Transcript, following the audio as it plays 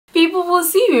people will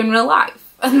see you in real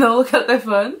life and they'll look at their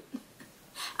phone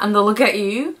and they'll look at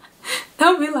you.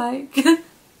 They'll be like,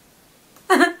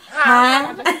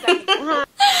 huh? They'll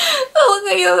look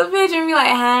at you on the picture and be like,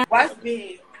 huh? What's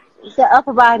big? The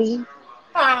upper body.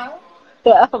 Huh?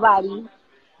 The upper body.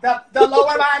 The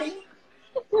lower body?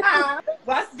 Huh?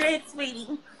 What's big,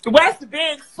 sweetie? What's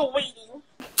big, sweetie?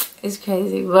 It's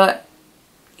crazy, but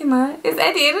you know, it's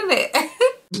Eddie, isn't it?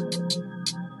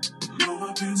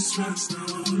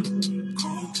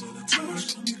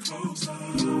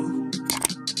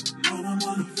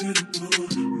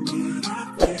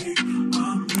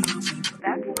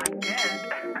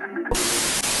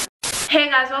 Hey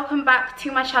guys, welcome back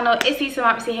to my channel. It's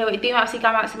LISAAHMAPSIE here with LISAAH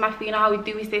MAPSIE. You know how we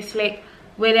do, we stay slick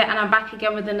with it, and I'm back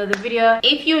again with another video.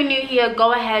 If you're new here,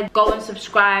 go ahead, go and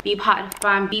subscribe, be part of the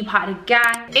fam, be part of the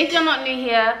gang. If you're not new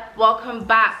here, welcome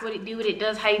back. What it do, what it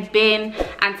does, how you been?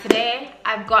 And today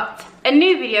I've got a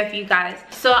new video for you guys.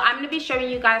 So I'm going to be showing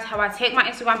you guys how I take my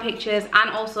Instagram pictures and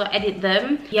also edit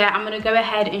them. Yeah, I'm going to go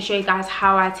ahead and show you guys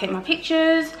how I take my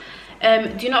pictures.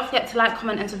 Do not forget to like,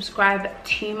 comment and subscribe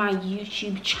to my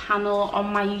YouTube channel,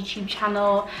 on my YouTube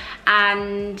channel.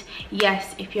 And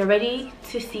yes, if you're ready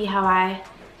to see how I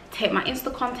take my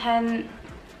Insta content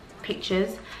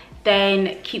pictures,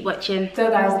 then keep watching.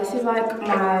 So guys, this is like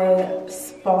my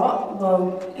spot.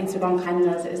 Well, Instagram kind of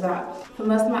knows it as that for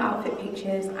most of my outfit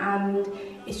pictures, and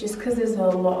it's just because there's a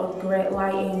lot of great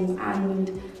lighting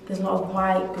and there's a lot of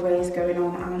white grays going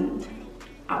on, and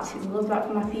I absolutely love that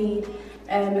for my feed.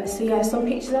 So yeah, some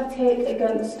pictures I take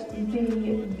against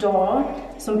the door,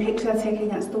 some pictures I take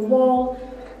against the wall,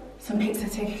 some pictures I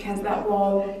take against that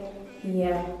wall.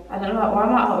 Yeah, I don't know why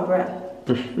I'm out of breath.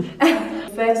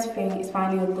 First thing is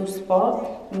finding a good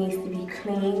spot. It needs to be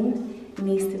clean. It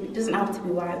needs to be, doesn't have to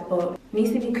be white, but it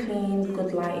needs to be clean,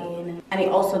 good lighting, and it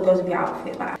also goes with your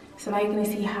outfit. Like, so now you're gonna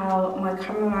see how my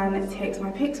cameraman takes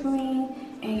my pics for me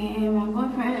and my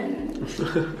boyfriend. So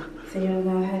you wanna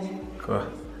go ahead? Cool.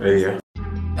 There you go.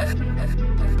 I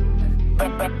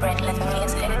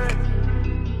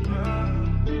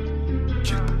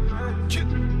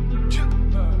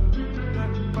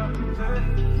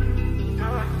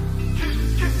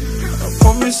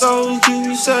promise I will keep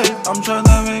you safe. I'm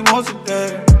tryna make more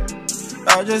today.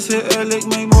 I just hit a lick,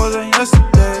 make more than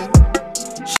yesterday.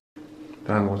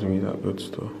 That wasn't really that good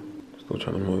still. Still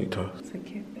trying to multitask. It's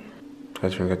okay. I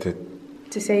just think I did.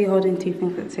 To say you're holding two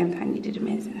things at the same time, you did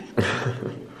amazing.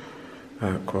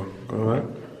 Alright, cool. Go right.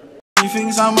 She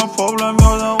thinks I'm a problem,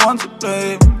 you're the one to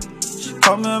blame. She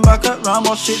coming back around,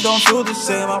 but shit don't feel the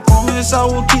same. I promise I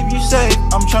will keep you safe.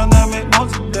 I'm tryna make more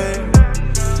today.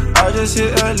 I just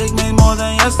hit a lick, made more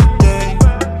than yesterday.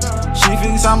 She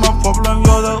thinks I'm a problem,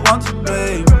 you're the one to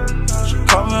blame. She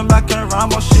coming back around,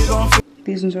 but shit don't feel.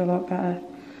 These ones are a lot better.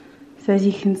 So as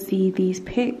you can see, these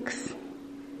pics,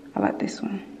 I like this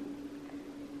one.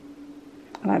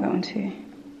 I like that one too.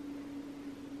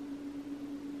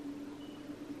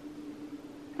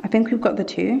 I think we've got the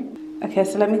two. Okay,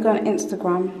 so let me go on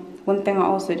Instagram. One thing I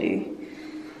also do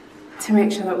to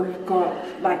make sure that we've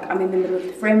got, like, I'm in the middle of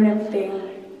the frame and everything,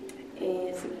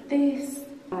 is this.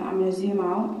 I'm gonna zoom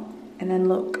out and then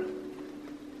look.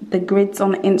 The grids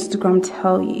on Instagram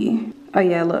tell you. Oh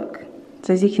yeah, look.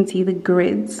 So as you can see, the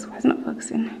grids, why is it not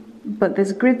focusing? But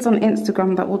there's grids on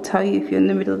Instagram that will tell you if you're in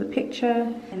the middle of the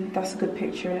picture, and that's a good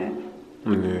picture,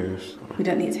 isn't it? Yes. We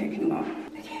don't need to take anymore.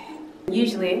 Okay.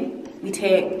 Usually we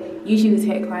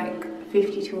take like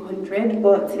 50 to 100,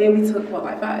 but today we took what,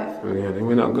 like 5? Yeah, they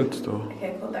went out good still.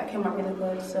 Okay, cool, that came out really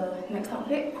good. So next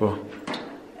outfit. Cool.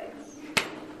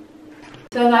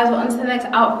 So guys, we're on to the next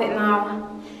outfit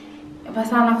now. If I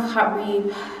sound like I can't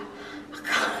breathe,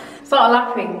 start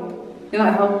laughing. You're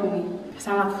not helping me. If I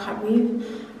sound like I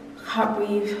can't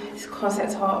breathe, this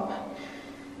corset top,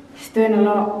 it's doing a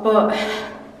lot, but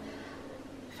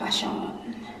fashion.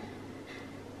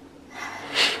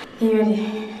 Are you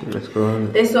ready? Let's go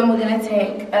on. This one we're gonna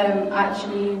take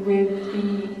actually with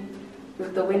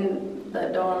the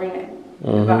door in it.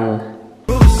 Back.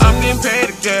 I'm getting paid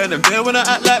again, and they wanna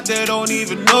act like they don't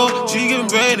even know. She getting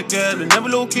paid again, and never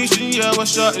location, yeah, we're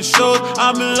shutting shows.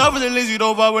 I'm in love with the lazy,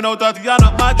 don't vibe with no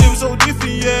Tatiana. My dream so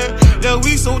different, yeah. Yeah,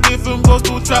 we so different, both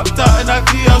still trapped out in that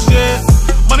clear shit.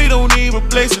 Money don't need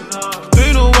replacing. Do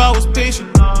you know I was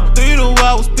patient? Do you know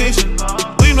I was patient?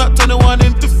 Do you not turn the one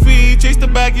into 3? Chase the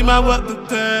bag, you might work the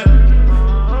day.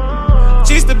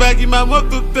 Chase the bag, you might work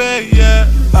the day, yeah.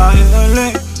 I hit a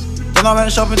link, then I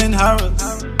went shopping in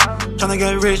Harrods. Tryna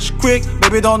get rich quick,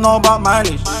 baby don't know about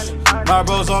mileage. My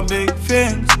bros on big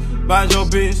things, mind your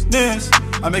business.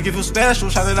 I make you feel special,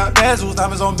 shining like bezels,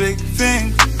 diamonds on big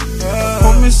things. Yeah.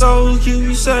 Promise I will keep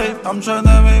you safe, I'm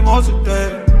tryna make more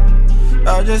today.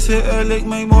 I just hit a lick,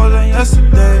 make more than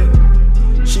yesterday.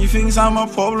 She thinks I'm a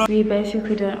problem. We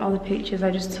basically done all the pictures.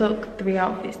 I just took 3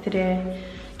 outfits today,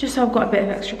 just so I've got a bit of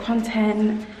extra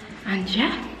content, and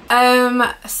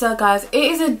yeah. So guys, it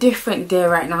is a different day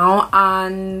right now,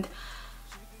 and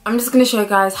I'm just gonna show you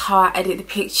guys how I edit the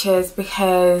pictures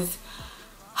because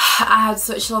I had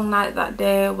such a long night that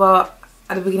day. Well,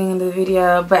 at the beginning of the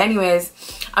video, but anyways,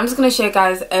 I'm just gonna show you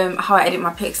guys how I edit my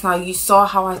pics. Now, you saw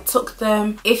how I took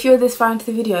them. If you're this far into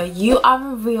the video, you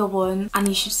are a real one and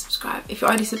you should subscribe. If you're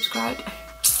already subscribed,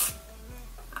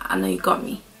 I know you got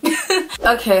me.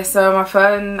 Okay, so my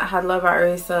phone had low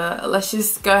battery, so let's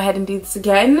just go ahead and do this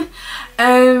again.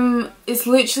 It's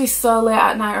literally so late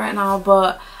at night right now,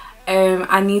 but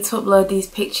I need to upload these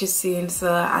pictures soon,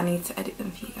 so I need to edit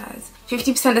them for you guys.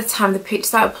 50% of the time the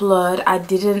pictures I upload I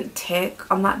didn't take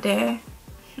on that day.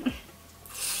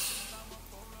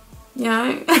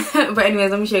 Yeah. But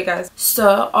anyways, let me show you guys.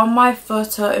 So on my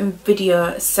photo and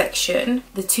video section,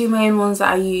 the 2 main ones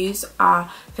that I use are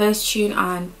Facetune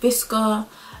and Visco,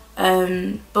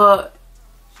 but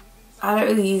I don't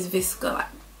really use Visco like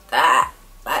that.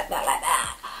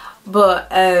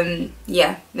 But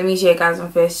yeah, let me show you guys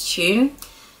on Facetune.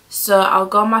 So I'll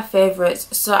go on my favorites.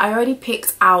 So I already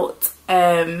picked out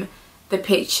the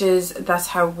pictures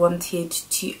that I wanted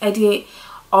to edit,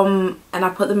 and I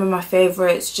put them in my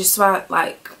favorites just so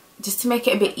just to make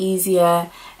it a bit easier.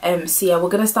 So yeah, we're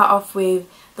gonna start off with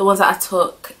the ones that I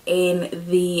took in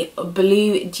the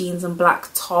blue jeans and black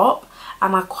top,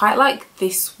 and I quite like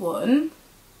this one.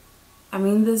 I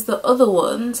mean, there's the other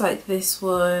ones like this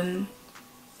one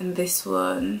and this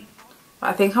one,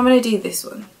 but I think I'm gonna do this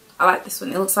one. I like this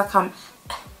one. It looks like I'm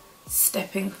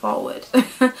stepping forward.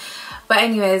 But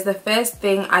anyways, the first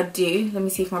thing I do, let me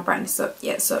see if my brightness is up.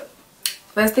 Yeah, so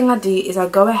first thing I do is I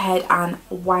go ahead and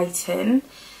whiten.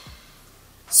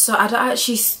 So I don't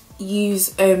actually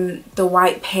use the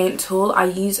white paint tool. I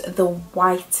use the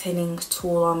whitening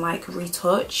tool on like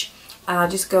Retouch, and I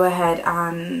just go ahead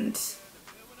and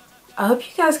I hope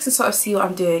you guys can sort of see what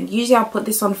I'm doing. Usually I put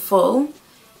this on full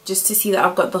just to see that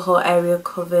I've got the whole area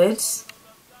covered,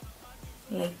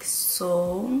 like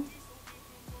so,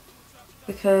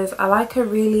 because I like a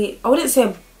really, I wouldn't say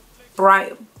a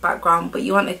bright background, but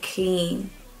you want a clean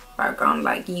background,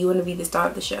 like you want to be the star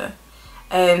of the show.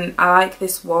 And I like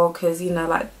this wall because, you know,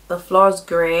 like the floor is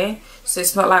grey, so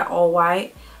it's not like all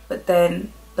white, but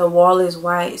then the wall is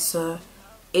white, so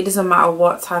it doesn't matter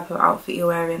what type of outfit you're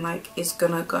wearing, like it's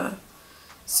gonna go.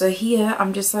 So here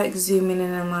I'm just like zooming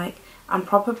in, and like I'm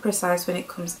proper precise when it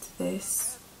comes to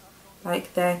this.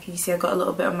 Like there, can you see I got a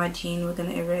little bit on my jean? We're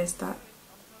gonna erase that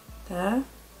there.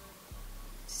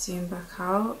 Zoom back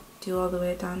out, do all the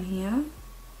way down here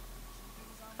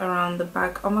around the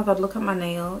back. Oh my god, look at my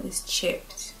nail, it's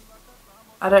chipped.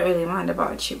 I don't really mind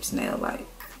about a chipped nail, like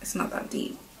it's not that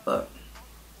deep, but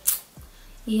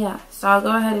yeah. So I'll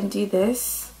go ahead and do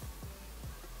this,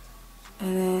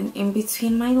 and then in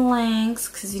between my legs,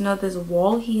 because you know there's a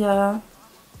wall here,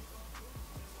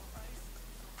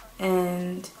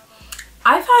 and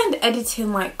I find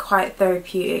editing like quite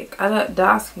therapeutic. Don't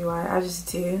ask me why, I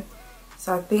just do.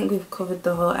 So I think we've covered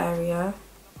the whole area.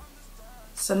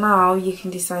 So now you can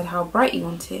decide how bright you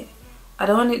want it. I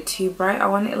don't want it too bright, I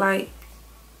want it like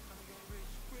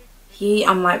here.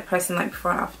 I'm like pressing like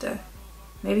before and after,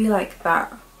 maybe like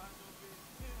that.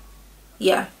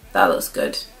 Yeah, that looks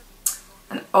good.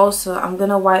 And also I'm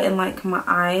gonna whiten like my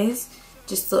eyes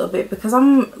just a little bit because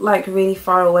I'm like really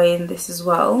far away in this as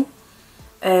well.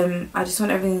 I just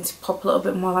want everything to pop a little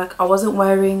bit more. Like I wasn't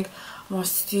wearing more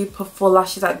super full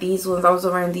lashes like these ones. I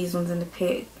wasn't wearing these ones in the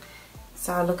pic,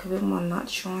 so I look a bit more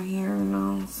natural here, you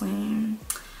know what I'm saying?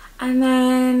 And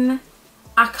then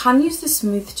I can use the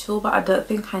smooth tool, but I don't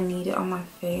think I need it on my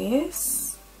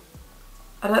face.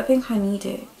 I don't think I need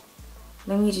it.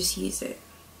 Let me just use it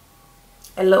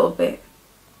a little bit.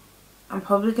 I'm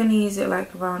probably gonna use it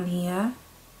like around here,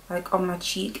 like on my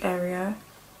cheek area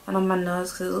and on my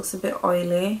nose because it looks a bit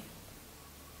oily,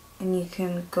 and you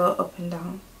can go up and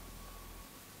down.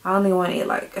 I only want it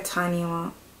like a tiny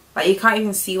amount. Like you can't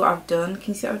even see what I've done.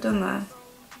 Can you see what I've done there?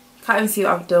 You can't even see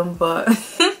what I've done, but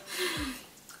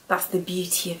that's the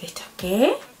beauty of it,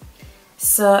 okay?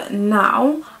 So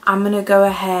now I'm gonna go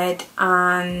ahead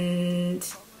and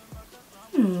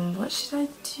what should I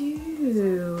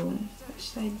do? What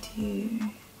should I do?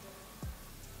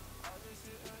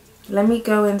 Let me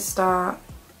go and start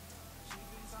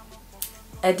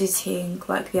editing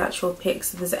like the actual pics.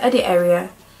 So there's an edit area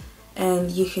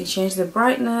and you can change the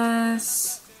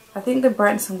brightness. I think the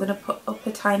brightness I'm gonna put up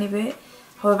a tiny bit.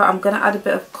 However, I'm gonna add a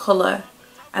bit of color,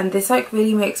 and this like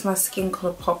really makes my skin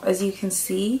color pop. As you can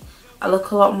see, I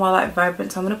look a lot more like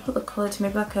vibrant. So I'm gonna put the color to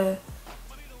maybe like a,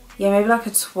 yeah, maybe like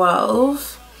a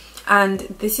 12. And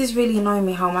this is really annoying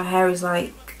me how my hair is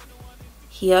like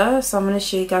here. So I'm gonna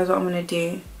show you guys what I'm gonna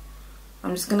do.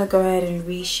 I'm just gonna go ahead and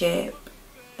reshape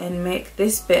and make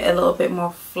this bit a little bit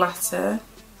more flatter.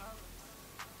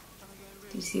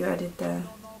 Do you see what I did there?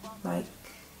 Like,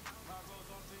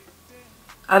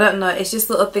 I don't know, it's just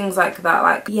little things like that.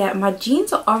 Like, yeah, my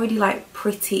jeans are already like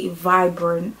pretty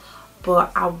vibrant,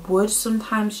 but I would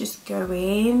sometimes just go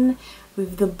in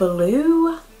with the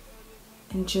blue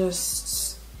and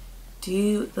just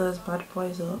do those bad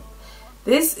boys up.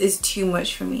 This is too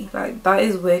much for me. Like, that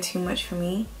is way too much for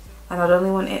me, and I'd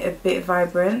only want it a bit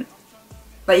vibrant.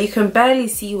 Like, you can barely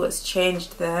see what's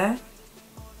changed there,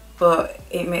 but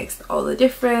it makes all the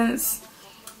difference.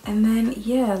 And then,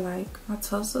 yeah, like, my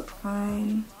toes look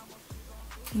fine.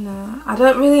 You know, I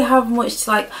don't really have much to,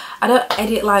 like, I don't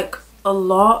edit like a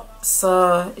lot,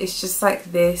 so it's just like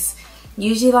this.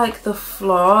 Usually like the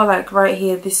floor, like right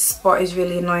here, this spot is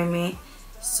really annoying me.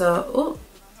 So,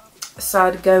 so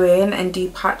I'd go in and do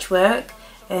patchwork,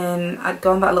 and I'd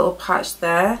go on that little patch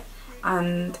there,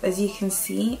 and as you can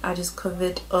see, I just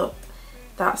covered up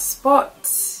that spot.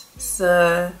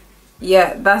 So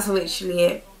yeah, that's literally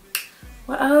it.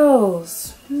 What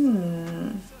else?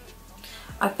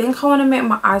 I think I want to make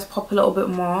my eyes pop a little bit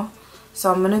more,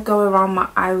 so I'm gonna go around my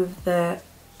eye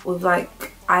with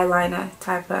like eyeliner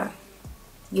type of,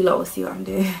 you lot will see what I'm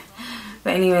doing.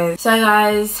 But anyways, so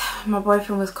guys, my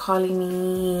boyfriend was calling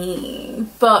me,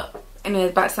 but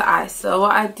anyways, back to the eye. So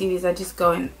what I do is I just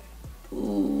go in,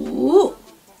 ooh,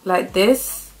 like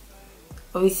this.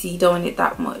 Obviously you don't want it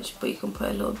that much, but you can put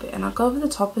a little bit, and I go over the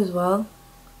top as well.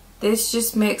 This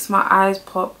just makes my eyes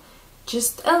pop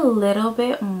just a little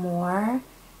bit more.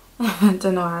 I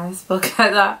don't know why I spoke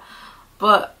like that,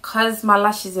 but because my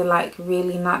lashes are like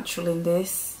really natural in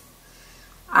this,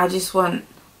 I just want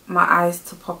my eyes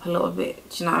to pop a little bit.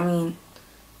 Do you know what I mean?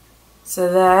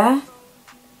 So there,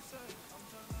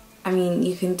 I mean,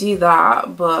 you can do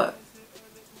that, but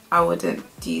I wouldn't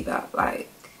do that. Like,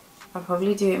 I'll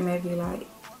probably do it maybe like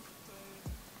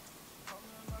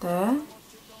there.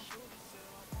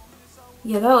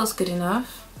 Yeah, that looks good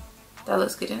enough. That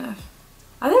looks good enough.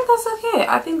 I think that's okay.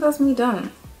 I think that's me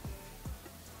done.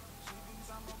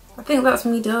 I think that's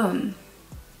me done.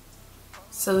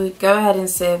 So we go ahead and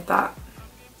save that.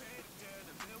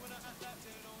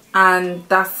 And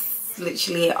that's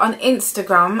literally it. On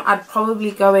Instagram, I'd probably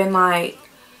go in like,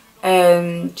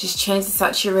 just change the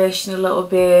saturation a little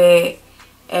bit,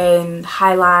 and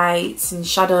highlights and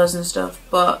shadows and stuff,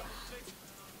 but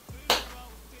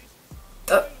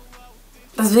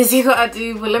that's basically what I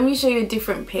do. But let me show you a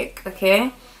different pic,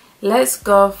 okay? Let's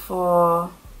go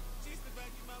for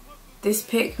this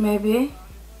pic, maybe.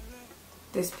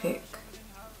 This pic.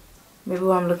 Maybe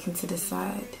when I'm looking to the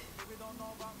side.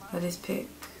 Or this pic.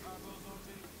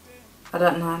 I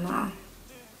don't know now.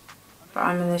 But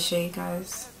I'm gonna show you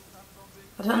guys.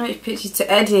 I don't know which picture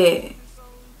to edit.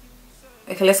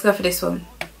 Okay, let's go for this one.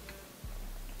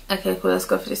 Okay, cool, let's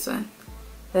go for this one.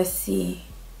 Let's see.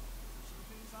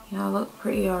 You know, I look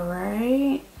pretty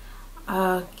alright.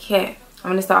 Okay, I'm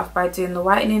gonna start off by doing the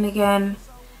whitening again.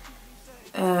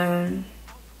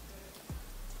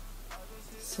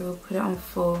 So we'll put it on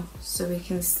full so we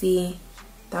can see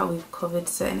that we've covered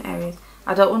certain areas.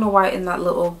 I don't want to whiten that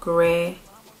little grey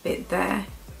bit there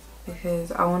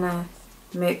because I want to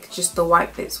make just the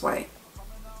white bits white.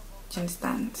 Do you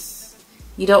understand?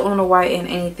 You don't want to whiten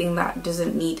anything that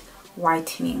doesn't need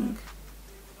whitening.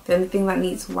 The only thing that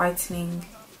needs whitening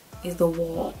is the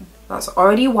wall. That's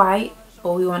already white,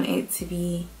 but we want it to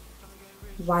be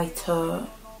whiter.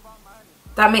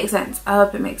 That makes sense. I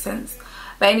hope it makes sense.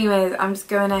 But anyways, I'm just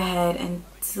going ahead and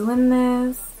doing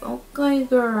this. Okay,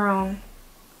 girl.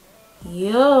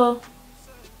 Yeah.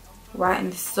 Whiten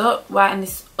this up. Whiten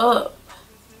this up.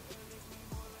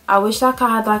 I wish like I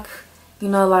had like, you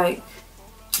know, like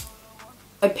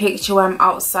a picture where I'm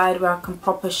outside where I can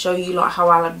proper show you like how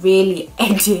I really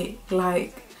edit.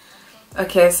 Like,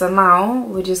 okay, so now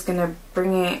we're just gonna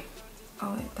bring it,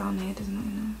 oh wait, down here doesn't it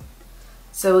know.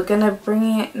 So we're gonna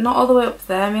bring it not all the way up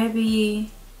there,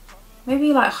 maybe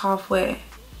like halfway.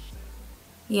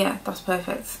 Yeah, that's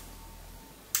perfect.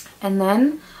 And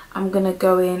then I'm gonna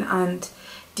go in and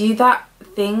do that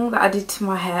thing that I did to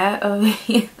my hair over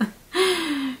here.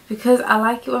 Because I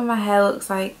like it when my hair looks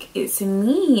like it's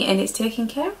me and it's taken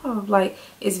care of. Like,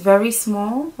 it's very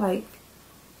small, like,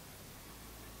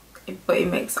 but it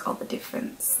makes all the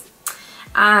difference.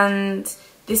 And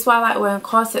This is why I like wearing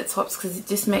corset tops, because it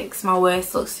just makes my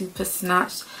waist look super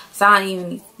snatched. So I don't even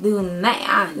need to do that.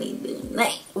 I don't need to do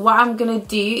that. What I'm gonna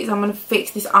do is I'm gonna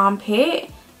fix this armpit.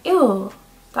 Ew,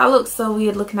 that looks so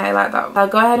weird looking at it like that. I'll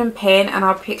go ahead and paint, and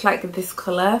I'll pick like this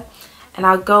colour and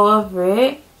I'll go over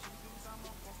it.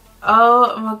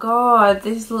 Oh my god,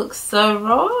 this looks so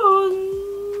wrong.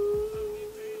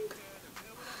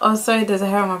 Oh sorry, there's a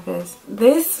hair on my face.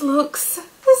 This looks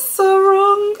so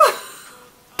wrong.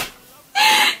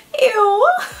 Ew.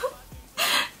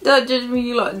 Don't judge me,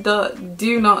 you lot.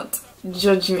 Do not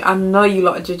judge me. I know you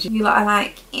lot judge me. You lot are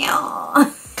like, ew.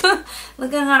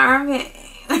 Look at her armpit.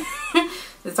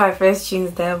 That's my first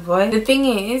tunes there, boy. The thing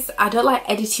is, I don't like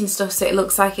editing stuff so it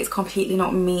looks like it's completely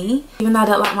not me. Even though I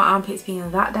don't like my armpits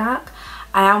being that dark,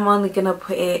 I am only gonna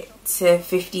put it to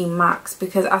 15 max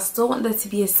because I still want there to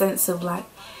be a sense of like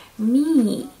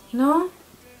me, you know?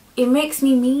 It makes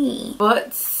me.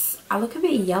 But I look a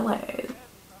bit yellow.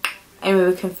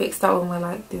 Anyway, we can fix that when we're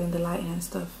like doing the lighting and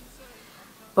stuff.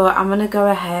 But I'm gonna go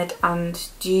ahead and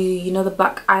do, you know, the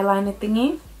black eyeliner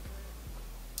thingy,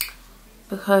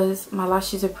 because my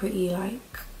lashes are pretty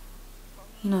like,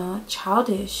 you know,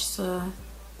 childish, so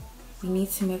we need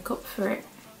to make up for it.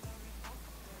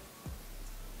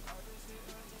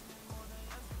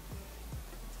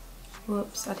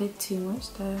 Whoops, I did too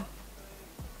much there.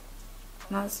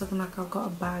 Now it's looking like I've got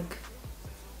a bag.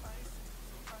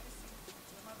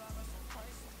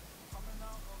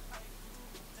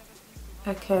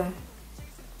 Okay,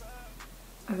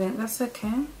 I think that's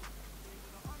okay.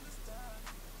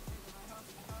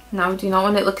 Now we do not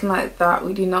want it looking like that.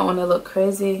 We do not want to look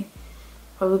crazy.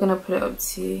 Probably gonna put it up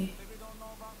to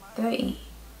 30.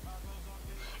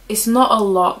 It's not a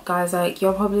lot, guys. Like,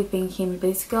 you're probably thinking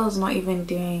this girl's not even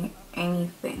doing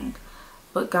anything,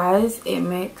 but guys, it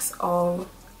makes all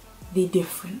the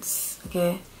difference.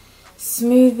 Okay,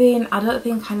 smoothing, I don't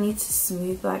think I need to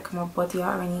smooth like my body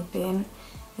out or anything.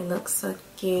 It looks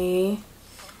okay.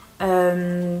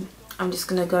 I'm just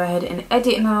gonna go ahead and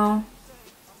edit now.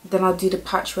 Then I'll do the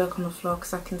patchwork on the floor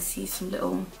because I can see some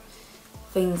little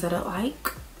things I don't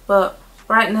like. But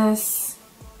brightness,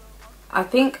 I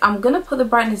think I'm gonna put the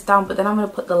brightness down, but then I'm gonna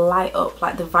put the light up,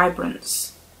 like the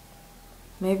vibrance.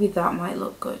 Maybe that might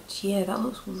look good. Yeah, that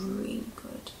looks really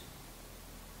good.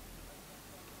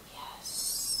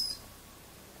 Yes.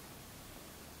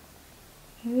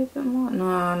 Maybe a bit more.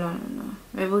 No.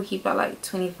 Maybe we'll keep that like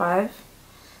 25.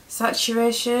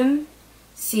 Saturation.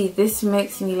 See, this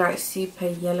makes me like super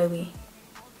yellowy,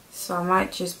 so I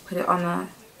might just put it on a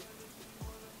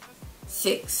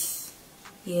 6.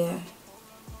 Yeah.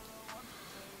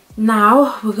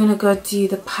 Now we're gonna go do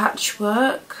the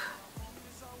patchwork,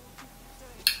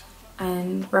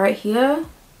 and right here,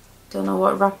 don't know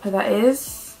what wrapper that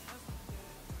is,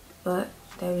 but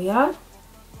there we are.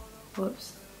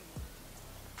 Whoops.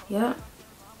 Yeah.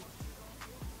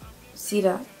 See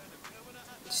that?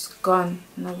 Just gone.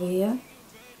 And over here,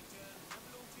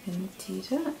 gonna do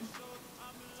that.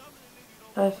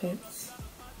 Perfect.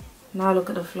 Now look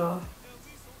at the floor.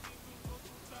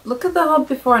 Look at the whole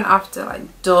before and after,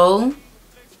 like dull,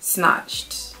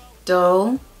 snatched,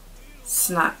 dull,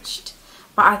 snatched.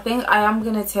 But I think I am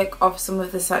gonna take off some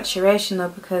of the saturation though,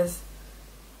 because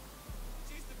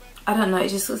I don't know, it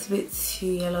just looks a bit too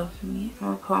yellow for me. I'm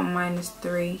gonna put on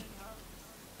 -3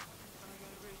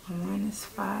 or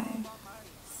 -5,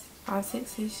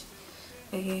 6ish.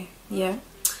 Okay, yeah.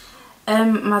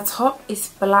 My top is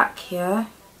black here,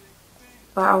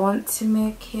 but I want to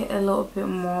make it a little bit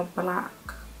more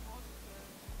black.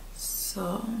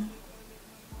 So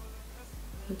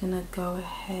we're gonna go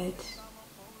ahead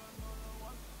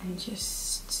and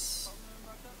just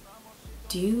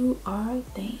do our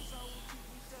thing.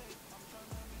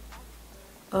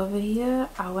 Over here,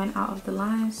 I went out of the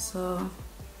line, so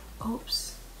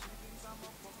oops.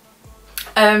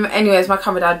 Anyways, my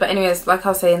camera died, but anyways, like I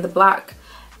was saying, the black,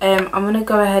 I'm gonna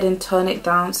go ahead and tone it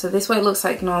down, so this way it looks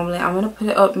like normally. I'm gonna put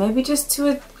it up maybe just to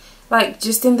a, like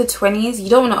just in the 20s. You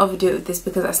don't want to overdo it with this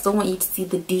because I still want you to see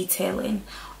the detailing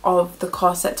of the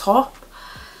corset top.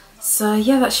 So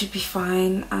yeah, that should be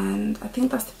fine, and I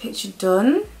think that's the picture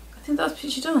done.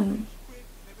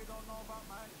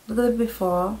 Look at the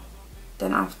before,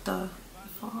 then after,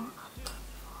 before,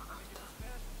 after.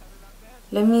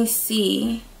 Let me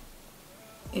see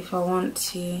if I want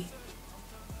to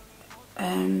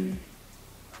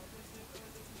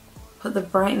put the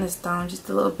brightness down just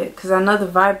a little bit, because I know the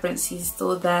vibrancy is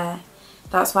still there.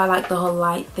 That's why I like the whole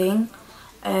light thing.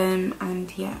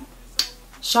 And yeah,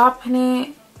 sharpen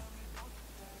it.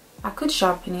 I could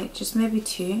sharpen it just maybe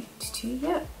 2 to 2.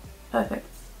 Yeah, perfect.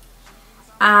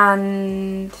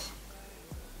 And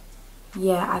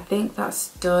yeah, I think that's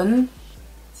done.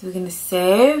 So we're gonna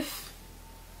save,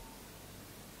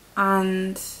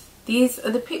 and these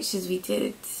are the pictures we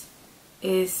did.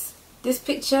 Is this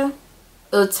picture,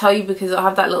 it'll tell you because it'll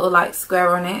have that little like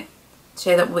square on it,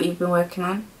 show that what you've been working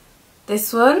on.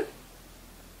 This one,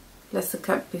 let's look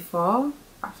at before,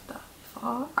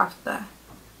 after,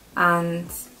 and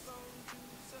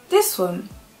this one,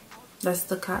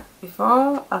 let's look at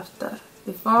before, after.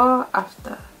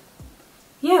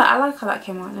 Yeah, I like how that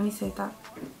came out. Let me say that.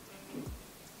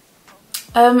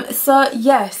 So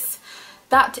yes,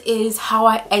 that is how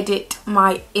I edit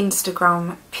my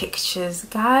Instagram pictures,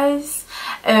 guys.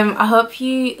 I hope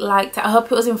you liked it. I hope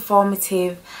it was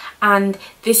informative, and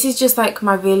this is just like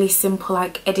my really simple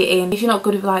like editing. If you're not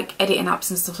good with like editing apps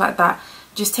and stuff like that,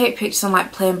 just take pictures on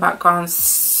like plain backgrounds.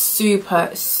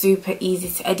 Super easy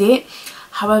to edit.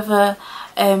 However,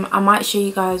 I might show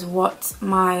you guys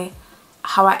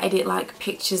how I edit like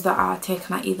pictures that are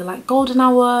taken at either like golden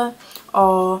hour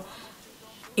or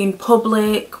in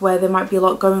public, where there might be a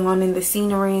lot going on in the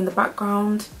scenery in the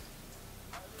background,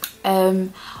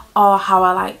 or how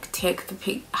I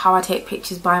take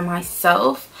pictures by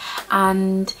myself.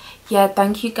 And yeah,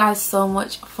 thank you guys so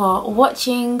much for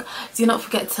watching. Do not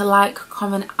forget to like,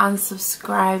 comment and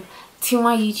subscribe to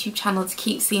my YouTube channel to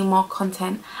keep seeing more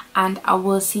content, and I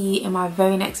will see you in my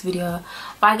very next video.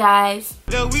 Bye guys.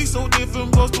 Yeah, we so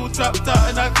different, both still trapped out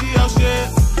and I clear out shit.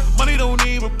 Money don't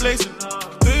need replacing.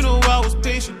 Do you know I was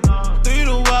patient? Do you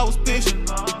know I was patient?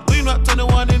 Do you not turn the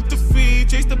one into three?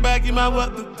 Chase the bag, you might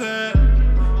work the pay.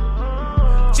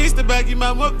 Chase the bag, you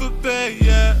might work the pay,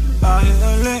 yeah. I hit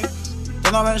a link,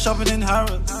 then I went shopping in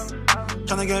Harrods.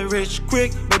 Tryna get rich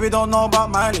quick, baby don't know about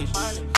mileage.